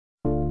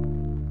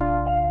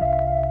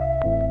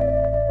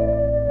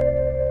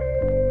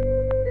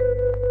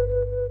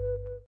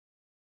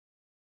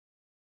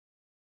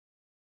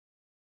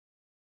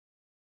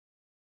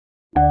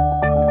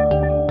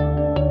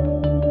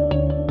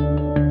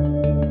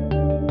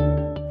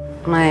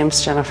My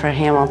name's Jennifer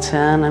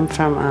Hamilton. I'm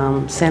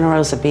from Santa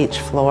Rosa Beach,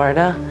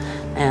 Florida,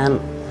 and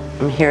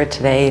I'm here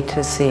today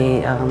to see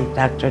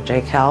Dr.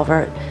 Jay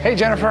Calvert. Hey,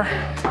 Jennifer.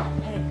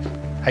 Hey.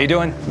 How you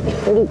doing?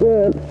 Pretty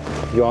good.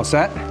 You all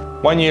set?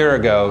 1 year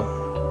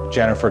ago,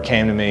 Jennifer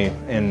came to me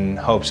in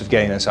hopes of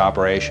getting this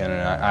operation,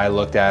 and I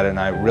looked at it and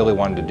I really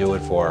wanted to do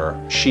it for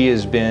her. She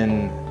has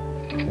been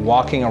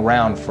walking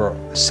around for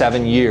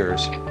 7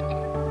 years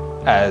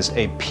as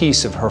a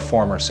piece of her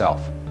former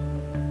self,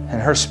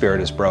 and her spirit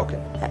is broken.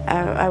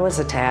 I was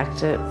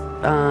attacked. It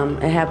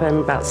happened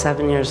about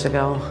 7 years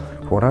ago.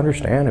 From what I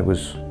understand, it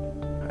was,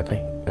 I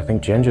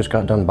think Jen just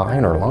got done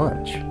buying her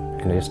lunch,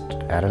 and just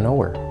out of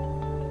nowhere,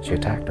 she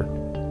attacked her.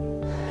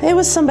 It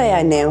was somebody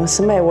I knew,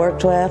 somebody I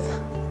worked with,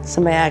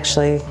 somebody I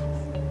actually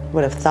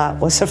would have thought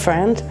was a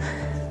friend,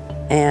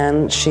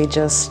 and she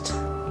just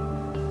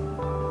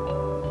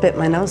bit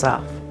my nose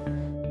off.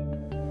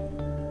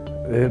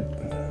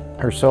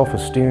 Her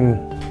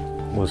self-esteem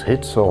was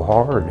hit so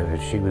hard that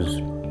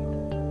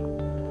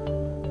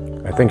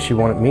I think she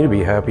wanted me to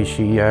be happy.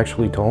 She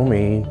actually told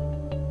me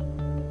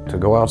to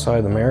go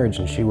outside the marriage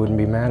and she wouldn't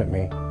be mad at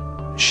me.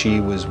 She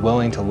was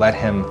willing to let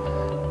him,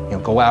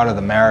 go out of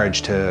the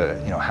marriage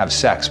to, have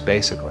sex,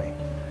 basically.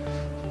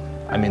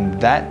 I mean,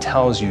 that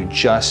tells you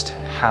just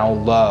how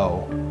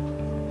low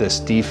this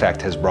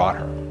defect has brought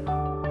her.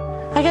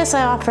 I guess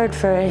I offered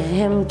for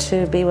him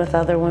to be with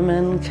other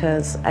women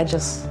because I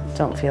just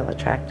don't feel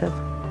attractive.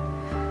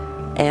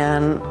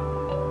 And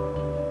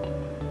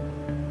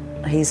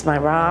he's my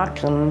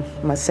rock and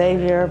my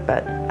savior,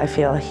 but I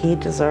feel he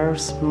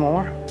deserves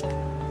more.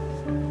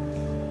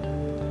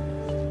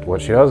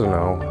 What she doesn't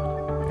know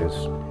is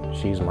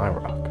she's my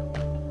rock.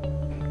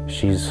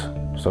 She's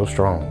so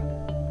strong,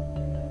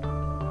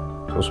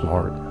 so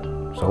smart,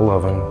 so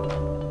loving,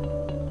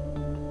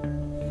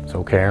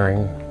 so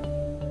caring,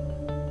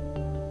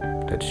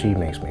 that she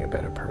makes me a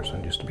better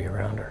person just to be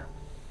around her.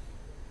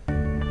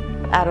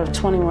 Out of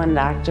 21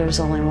 doctors,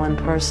 only one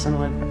person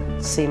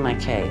would see my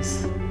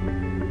case.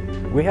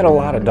 We had a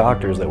lot of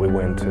doctors that we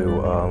went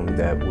to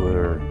that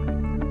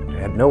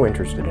had no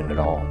interest in it at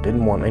all,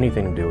 didn't want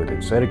anything to do with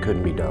it, said it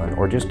couldn't be done,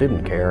 or just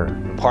didn't care.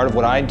 Part of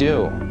what I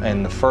do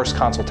in the first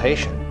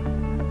consultation,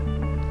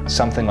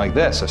 something like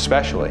this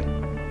especially,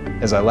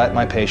 is I let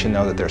my patient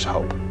know that there's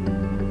hope,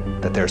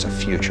 that there's a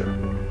future.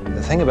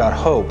 The thing about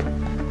hope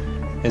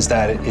is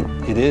that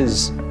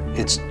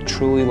it's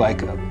truly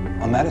like a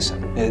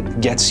medicine.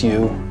 It gets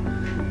you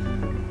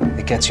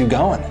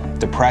going.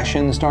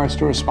 Depression starts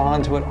to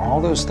respond to it.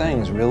 All those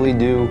things really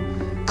do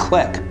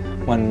click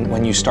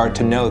when you start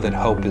to know that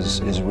hope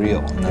is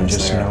real. And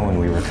just knowing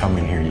we were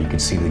coming here, you could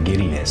see the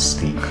giddiness,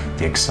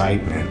 the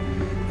excitement,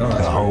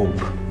 the hope.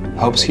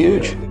 Hope's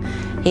huge.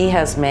 He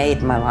has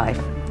made my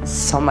life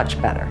so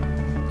much better.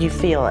 You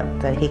feel it,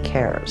 that he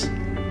cares,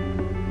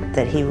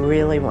 that he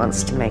really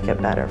wants to make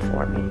it better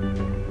for me.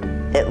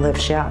 It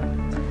lifts you up,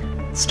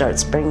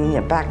 starts bringing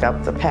you back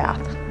up the path.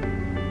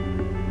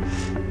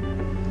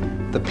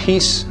 The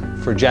piece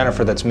for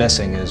Jennifer that's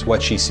missing is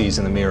what she sees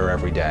in the mirror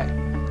every day.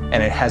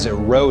 And it has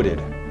eroded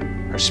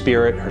her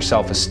spirit, her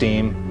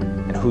self-esteem,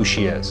 and who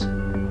she is.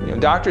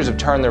 Doctors have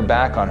turned their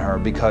back on her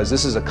because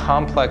this is a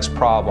complex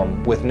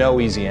problem with no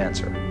easy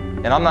answer.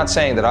 And I'm not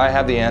saying that I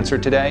have the answer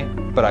today,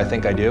 but I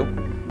think I do.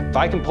 If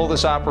I can pull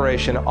this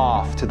operation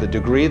off to the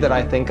degree that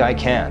I think I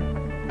can,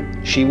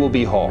 she will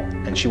be whole,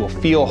 and she will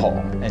feel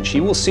whole, and she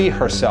will see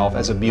herself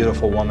as a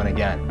beautiful woman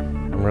again.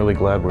 I'm really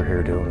glad we're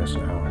here doing this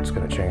now. It's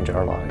going to change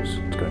our lives.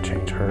 It's going to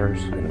change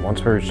hers, and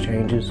once hers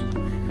changes,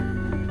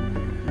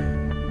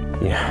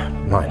 yeah,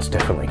 mine's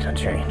definitely going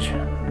to change.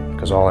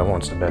 Because all I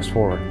want's the best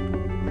for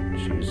her.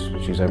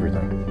 She's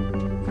everything.